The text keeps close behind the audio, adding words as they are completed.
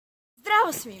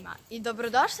Ćao svima i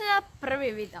dobrodošli na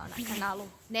prvi video na kanalu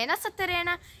Nena sa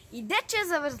Terena i Dečije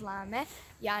Zavrzlame,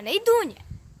 Jane i Dunje.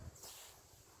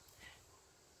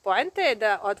 Poenta je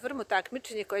da otvorimo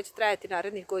takmičenje koje će trajati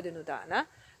narednih godinu dana.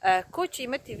 Ko će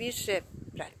imati više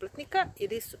pretplatnika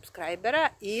ili subscribera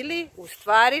ili, u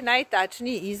stvari,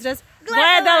 najtačniji izraz,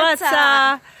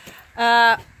 gledalaca.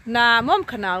 Na mom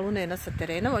kanalu Nena sa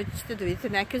Terena moći ćete da vidite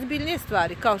neke ozbiljnije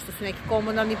stvari, kao što su neki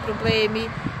komunalni problemi,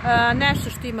 nešto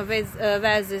što ima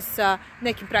veze sa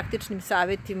nekim praktičnim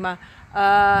savjetima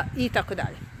i tako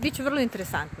dalje. Biće vrlo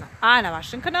interesantno. A na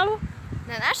vašem kanalu?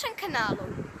 Na našem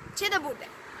kanalu će da bude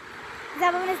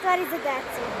zabavne stvari za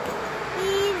decu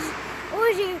i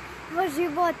uživo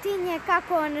životinje,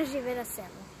 kako one žive na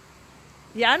selu.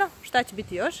 Jano, šta će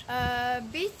biti još?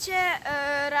 Biće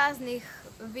raznih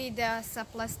videa sa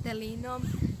plastelinom,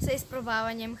 sa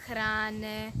isprobavanjem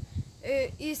hrane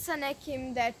i sa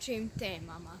nekim dečijim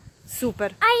temama.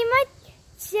 Super. A imat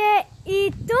će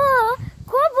i to,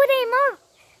 ko bude imao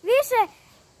više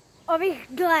ovih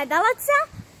gledalaca,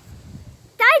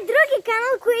 taj drugi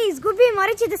kanal koji je izgubio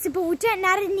morat će da se povuče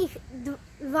narednih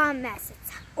 2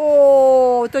 meseca.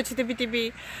 O, to ćete biti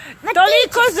vi.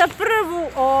 Toliko za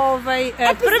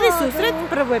prvi susret,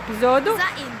 prvu epizodu. Za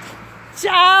intro.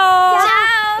 Ćao!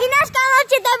 I naš kanal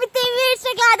će dobiti više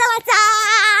gledalaca!